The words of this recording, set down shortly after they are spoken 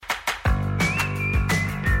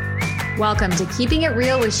Welcome to Keeping It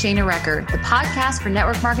Real with Shana Recker, the podcast for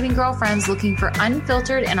network marketing girlfriends looking for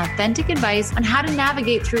unfiltered and authentic advice on how to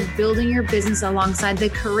navigate through building your business alongside the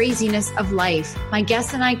craziness of life. My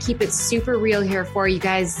guests and I keep it super real here for you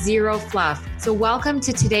guys, zero fluff. So welcome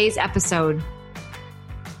to today's episode.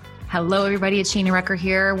 Hello, everybody. It's Shana Recker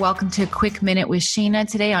here. Welcome to a quick minute with Shana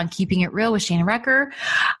today on Keeping It Real with Shana Recker.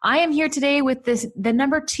 I am here today with the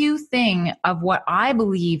number 2 thing of what I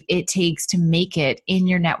believe it takes to make it in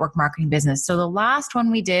your network marketing business. So the last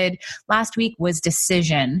one we did last week was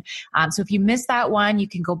decision. So if you missed that one, you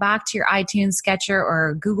can go back to your iTunes, Sketcher,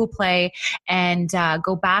 or Google Play and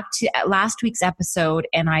go back to last week's episode.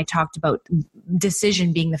 And I talked about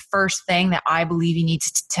decision being the first thing that I believe you need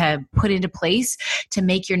to put into place to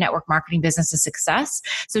make your network marketing business a success.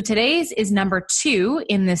 So today's is number 2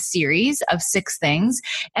 in this series of 6 things.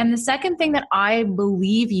 And the second thing that I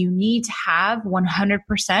believe you need to have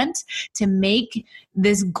 100% to make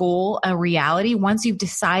this goal a reality, once you've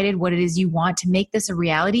decided what it is you want to make this a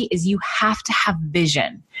reality, is you have to have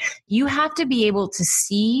vision. You have to be able to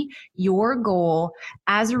see your goal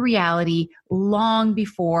as a reality long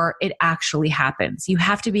before it actually happens. You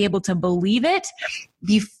have to be able to believe it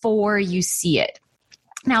before you see it.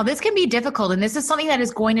 Now, this can be difficult, and this is something that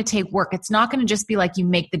is going to take work. It's not going to just be like you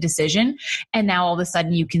make the decision and now all of a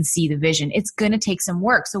sudden you can see the vision. It's going to take some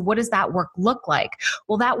work. So what does that work look like?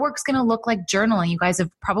 Well, that work's going to look like journaling. You guys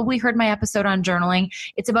have probably heard my episode on journaling.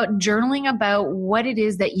 It's about journaling about what it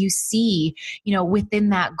is that you see, within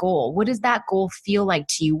that goal. What does that goal feel like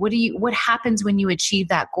to you? What happens when you achieve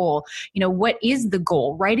that goal? What is the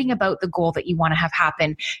goal? Writing about the goal that you want to have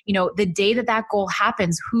happen. The day that goal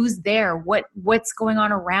happens, who's there? What's going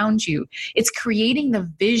on around you? It's creating the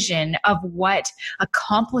vision of what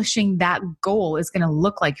accomplishing that goal is going to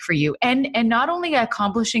look like for you. And not only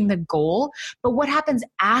accomplishing the goal, but what happens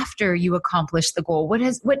after you accomplish the goal?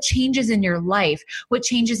 What changes in your life? What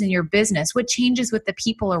changes in your business? What changes with the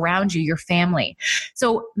people around you, your family?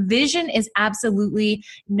 So vision is absolutely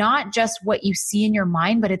not just what you see in your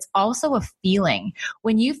mind, but it's also a feeling.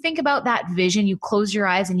 When you think about that vision, you close your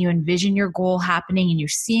eyes and you envision your goal happening and you're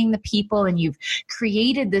seeing the people and you've created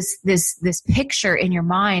this picture in your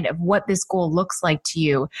mind of what this goal looks like to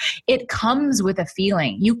you. It comes with a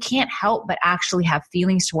feeling. You can't help but actually have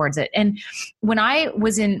feelings towards it. And when I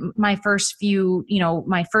was in my first few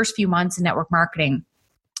months in network marketing,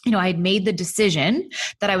 I had made the decision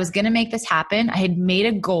that I was going to make this happen. I had made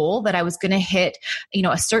a goal that I was going to hit,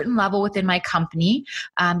 a certain level within my company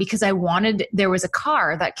because there was a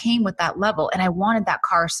car that came with that level. And I wanted that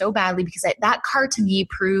car so badly because that car to me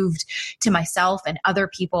proved to myself and other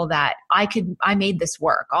people that I made this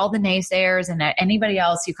work. All the naysayers and anybody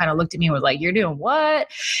else who kind of looked at me was like, you're doing what?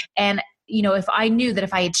 And if I knew that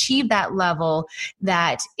if I achieved that level,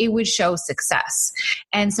 that it would show success.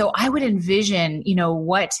 And so I would envision,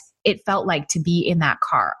 what it felt like to be in that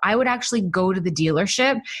car. I would actually go to the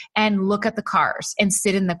dealership and look at the cars and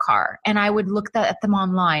sit in the car. And I would look at them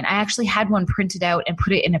online. I actually had one printed out and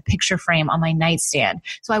put it in a picture frame on my nightstand.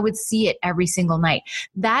 So I would see it every single night.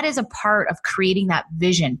 That is a part of creating that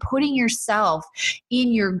vision, putting yourself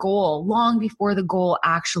in your goal long before the goal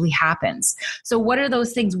actually happens. So what are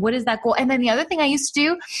those things? What is that goal? And then the other thing I used to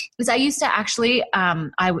do is I used to actually,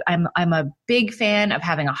 I'm a big fan of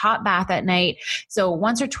having a hot bath at night. So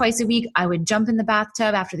once or twice a week, I would jump in the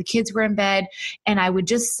bathtub after the kids were in bed and I would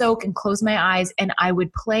just soak and close my eyes and I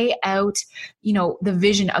would play out, the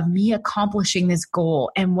vision of me accomplishing this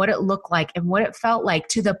goal and what it looked like and what it felt like,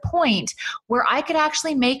 to the point where I could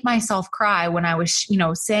actually make myself cry when I was,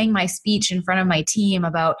 saying my speech in front of my team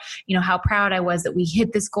about, how proud I was that we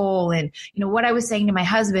hit this goal and, what I was saying to my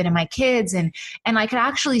husband and my kids. And I could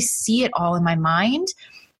actually see it all in my mind.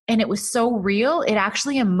 And it was so real. It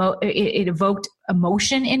actually it evoked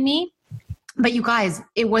emotion in me. But you guys,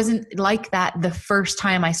 it wasn't like that the first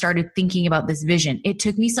time I started thinking about this vision. It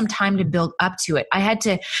took me some time to build up to it. I had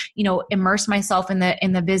to, immerse myself in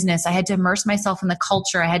the business. I had to immerse myself in the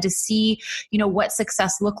culture. I had to see, what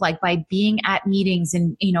success looked like by being at meetings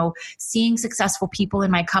and, seeing successful people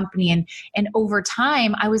in my company. And over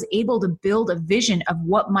time, I was able to build a vision of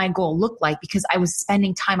what my goal looked like because I was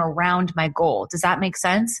spending time around my goal. Does that make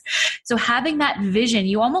sense? So having that vision,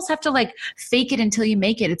 you almost have to fake it until you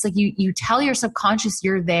make it. It's like you tell your subconscious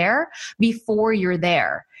you're there before you're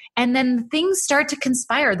there. And then things start to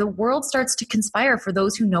conspire. The world starts to conspire for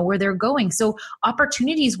those who know where they're going. So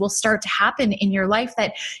opportunities will start to happen in your life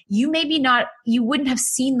that you wouldn't have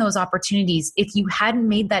seen those opportunities if you hadn't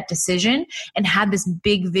made that decision and had this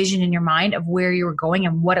big vision in your mind of where you were going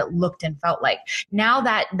and what it looked and felt like. Now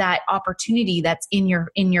that opportunity that's in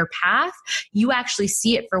your path, you actually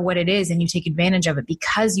see it for what it is and you take advantage of it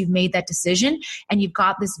because you've made that decision and you've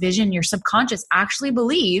got this vision. Your subconscious actually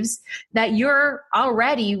believes that you're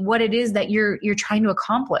already what it is that you're trying to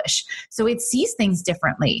accomplish. So it sees things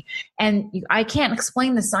differently. And I can't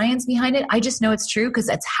explain the science behind it. I just know it's true because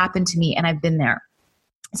it's happened to me and I've been there.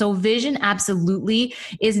 So vision absolutely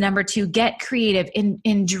is number 2. Get creative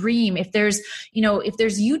in dream. If there's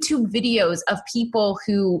YouTube videos of people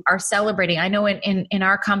who are celebrating, I know in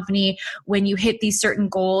our company, when you hit these certain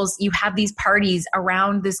goals, you have these parties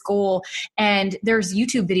around this goal, and there's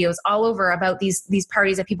YouTube videos all over about these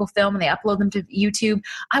parties that people film and they upload them to YouTube.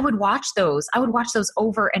 I would watch those.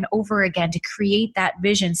 Over and over again to create that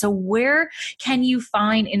vision. So where can you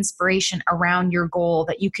find inspiration around your goal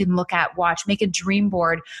that you can look at, watch, make a dream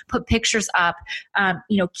board, put pictures up,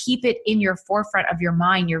 keep it in your forefront of your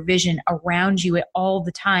mind, your vision around you all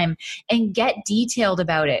the time, and get detailed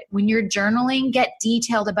about it. When you're journaling, get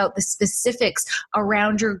detailed about the specifics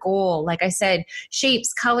around your goal. Like I said,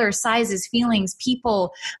 shapes, colors, sizes, feelings,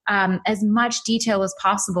 people, as much detail as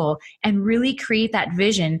possible, and really create that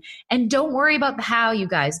vision. And don't worry about the how, you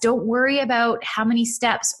guys. Don't worry about how many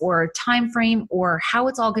steps or time frame or how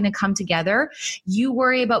it's all going to come together. You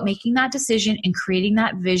worry about making that decision and creating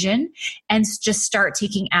that vision and just start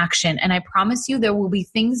taking action. And I promise you, there will be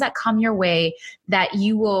things that come your way that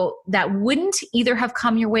wouldn't either have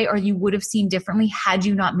come your way or you would have seen differently had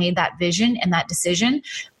you not made that vision and that decision,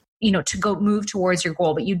 to go move towards your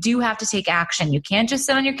goal. But you do have to take action. You can't just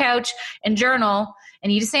sit on your couch and journal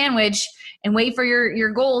and eat a sandwich and wait for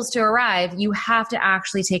your goals to arrive. You have to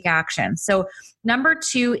actually take action. So number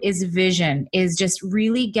 2 is vision, is just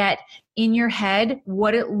really get in your head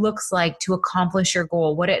what it looks like to accomplish your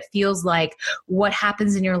goal, what it feels like, what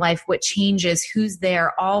happens in your life, what changes, who's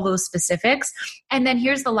there, all those specifics. And then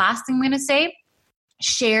here's the last thing I'm going to say.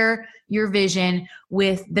 Share your vision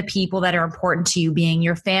with the people that are important to you, being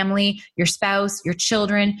your family, your spouse, your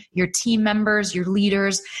children, your team members, your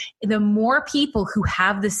leaders. The more people who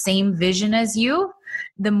have the same vision as you,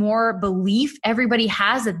 the more belief everybody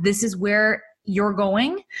has that this is where you're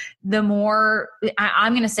going, the more,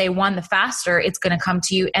 I'm going to say, the faster it's going to come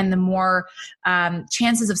to you, and the more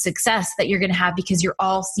chances of success that you're going to have because you're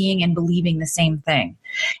all seeing and believing the same thing.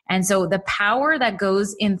 And so the power that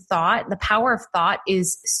goes in thought, the power of thought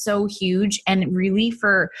is so huge. And really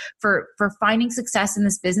for finding success in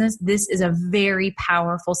this business, this is a very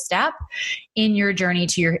powerful step in your journey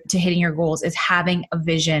to hitting your goals, is having a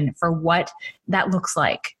vision for what that looks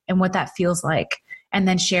like and what that feels like, and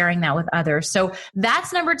then sharing that with others. So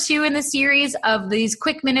that's number 2 in the series of these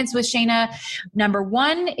quick minutes with Shana. Number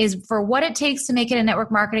 1 is for what it takes to make it in network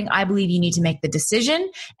marketing. I believe you need to make the decision.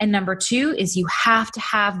 And number 2 is you have to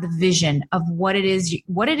have the vision of what it is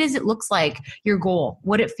it looks like, your goal,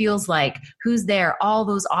 what it feels like, who's there, all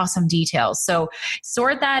those awesome details. So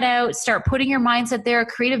sort that out, start putting your mindset there,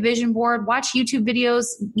 create a vision board, watch YouTube videos,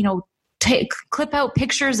 clip out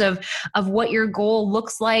pictures of what your goal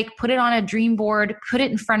looks like, put it on a dream board, put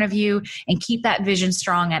it in front of you, and keep that vision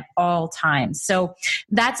strong at all times. So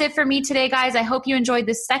that's it for me today, guys. I hope you enjoyed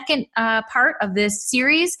the second part of this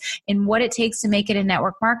series in what it takes to make it in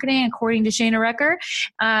network marketing, according to Shana Recker.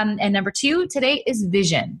 And number 2 today is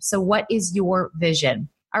vision. So what is your vision?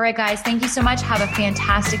 All right, guys, thank you so much. Have a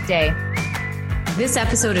fantastic day. This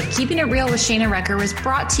episode of Keeping It Real with Shana Recker was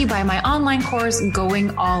brought to you by my online course,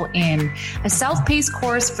 Going All In, a self-paced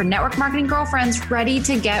course for network marketing girlfriends ready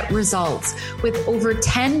to get results, with over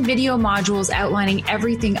 10 video modules outlining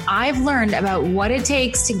everything I've learned about what it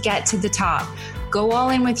takes to get to the top. Go all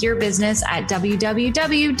in with your business at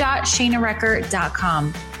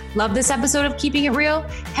www.shanarecker.com. Love this episode of Keeping It Real?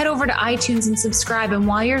 Head over to iTunes and subscribe. And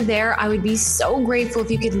while you're there, I would be so grateful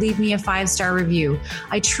if you could leave me a 5-star review.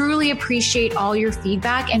 I truly appreciate all your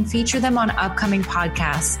feedback and feature them on upcoming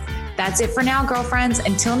podcasts. That's it for now, girlfriends.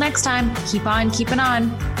 Until next time, keep on keeping on.